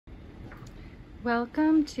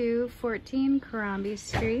Welcome to 14 Crombie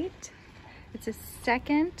Street. It's a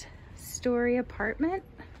second story apartment,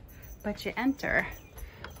 but you enter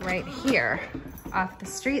right here off the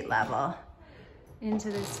street level into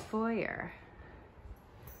this foyer.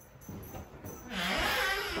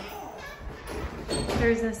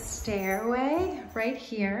 There's a stairway right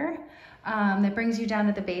here that brings you down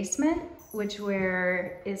to the basement, which is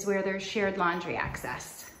where there's shared laundry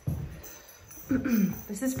access.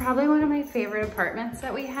 This is probably one of my favorite apartments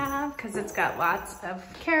that we have because it's got lots of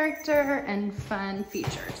character and fun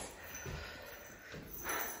features.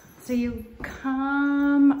 So you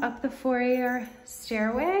come up the foyer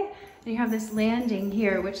stairway and you have this landing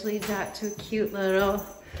here which leads out to a cute little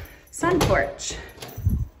sun porch.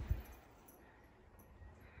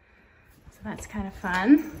 So that's kind of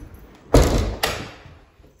fun.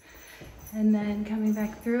 And then coming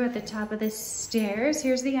back through at the top of the stairs,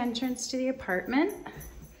 here's the entrance to the apartment.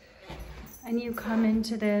 And you come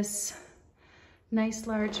into this nice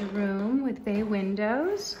large room with bay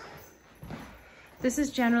windows. This is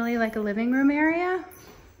generally like a living room area.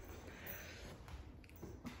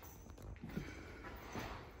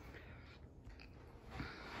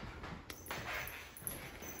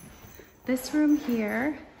 This room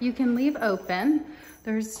here, you can leave open.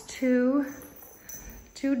 There's two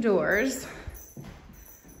doors,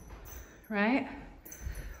 right?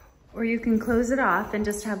 Or you can close it off and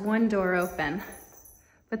just have one door open.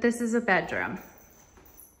 But this is a bedroom.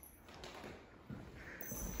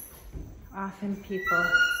 Often people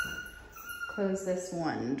close this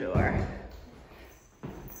one door,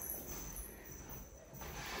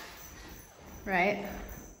 right?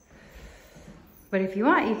 But if you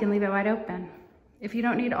want, you can leave it wide open. If you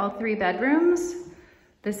don't need all three bedrooms,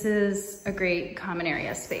 this is a great common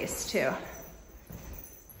area space too.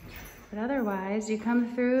 But otherwise, you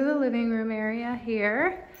come through the living room area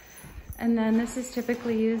here, and then this is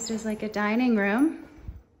typically used as like a dining room.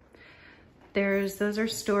 Those are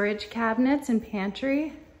storage cabinets and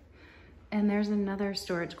pantry, and there's another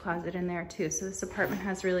storage closet in there too. So this apartment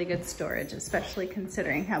has really good storage, especially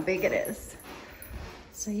considering how big it is.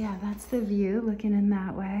 So yeah, that's the view looking in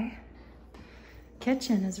that way.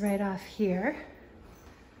 Kitchen is right off here.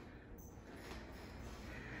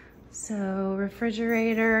 So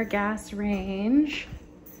refrigerator, gas range,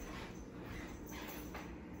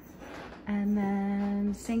 and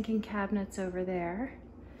then sink and cabinets over there.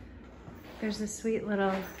 There's a sweet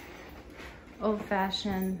little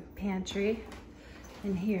old-fashioned pantry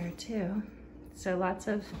in here too. So lots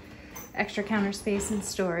of extra counter space and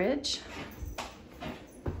storage.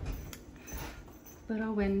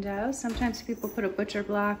 Little window. Sometimes people put a butcher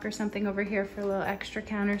block or something over here for a little extra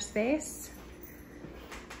counter space.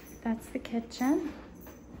 That's the kitchen.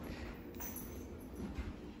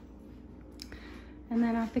 And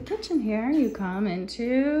then off the kitchen here, you come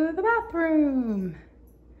into the bathroom.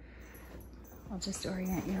 I'll just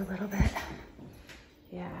orient you a little bit.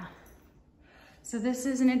 Yeah. So this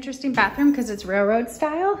is an interesting bathroom because it's railroad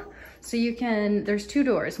style. So there's two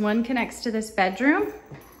doors. One connects to this bedroom,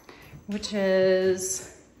 which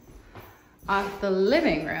is off the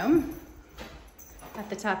living room at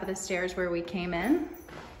the top of the stairs where we came in.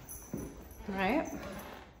 Right?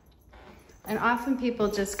 And often people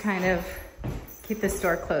just kind of keep this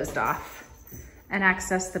door closed off and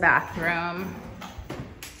access the bathroom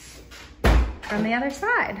from the other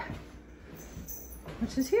side,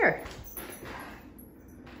 which is here.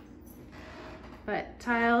 But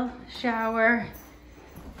tile shower,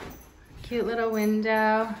 cute little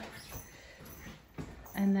window,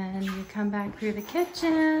 and then you come back through the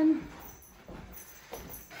kitchen.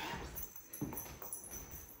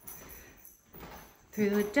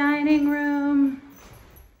 Through the dining room,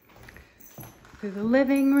 through the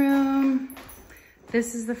living room.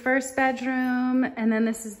 This is the first bedroom, and then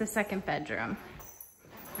this is the second bedroom,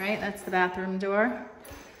 right? That's the bathroom door.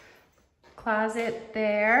 Closet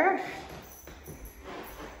there.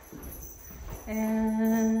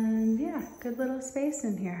 And yeah, good little space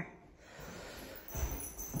in here.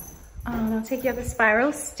 I'll take you up the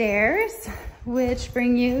spiral stairs, which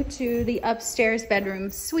bring you to the upstairs bedroom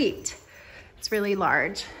suite. It's really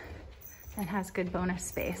large and has good bonus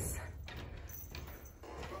space.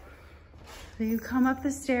 So you come up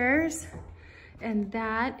the stairs, and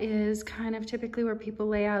that is kind of typically where people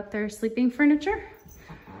lay out their sleeping furniture,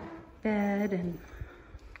 bed and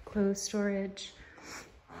clothes storage.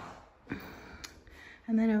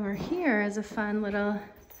 And then over here is a fun little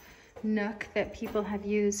nook that people have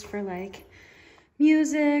used for like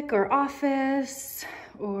music or office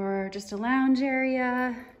or just a lounge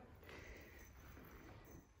area.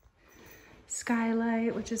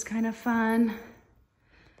 Skylight, which is kind of fun.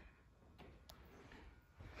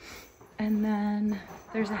 And then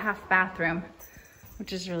there's a half bathroom,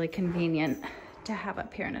 which is really convenient to have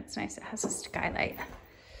up here, and it's nice. It has a skylight.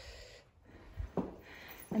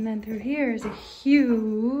 And then through here is a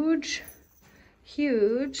huge,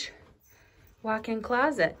 huge walk-in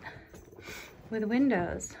closet with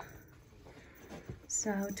windows.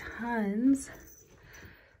 So tons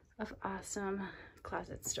of awesome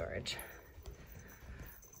closet storage.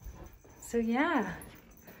 So yeah,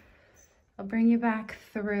 I'll bring you back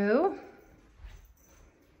through.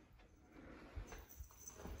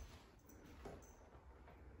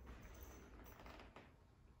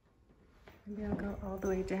 Maybe I'll go all the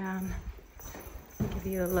way down and give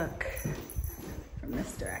you a look from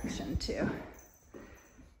this direction too.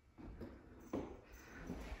 All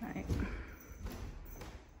right.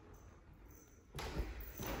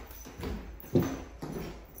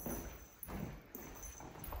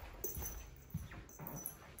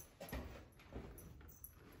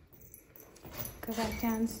 Go back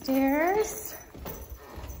downstairs.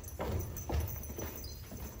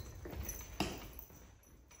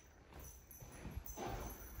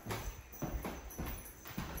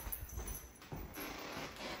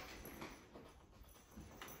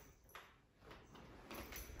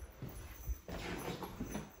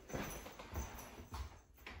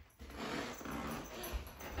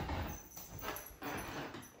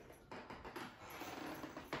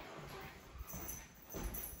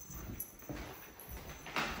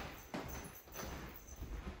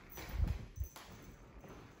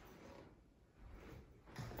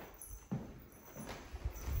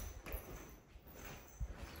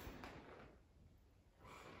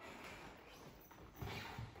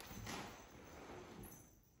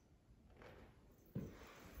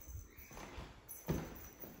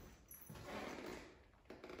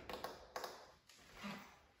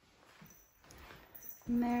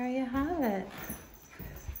 And there you have it.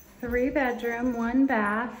 3-bedroom, 1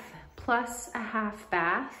 bath, plus a half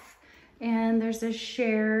bath. And there's a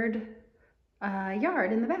shared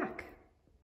yard in the back.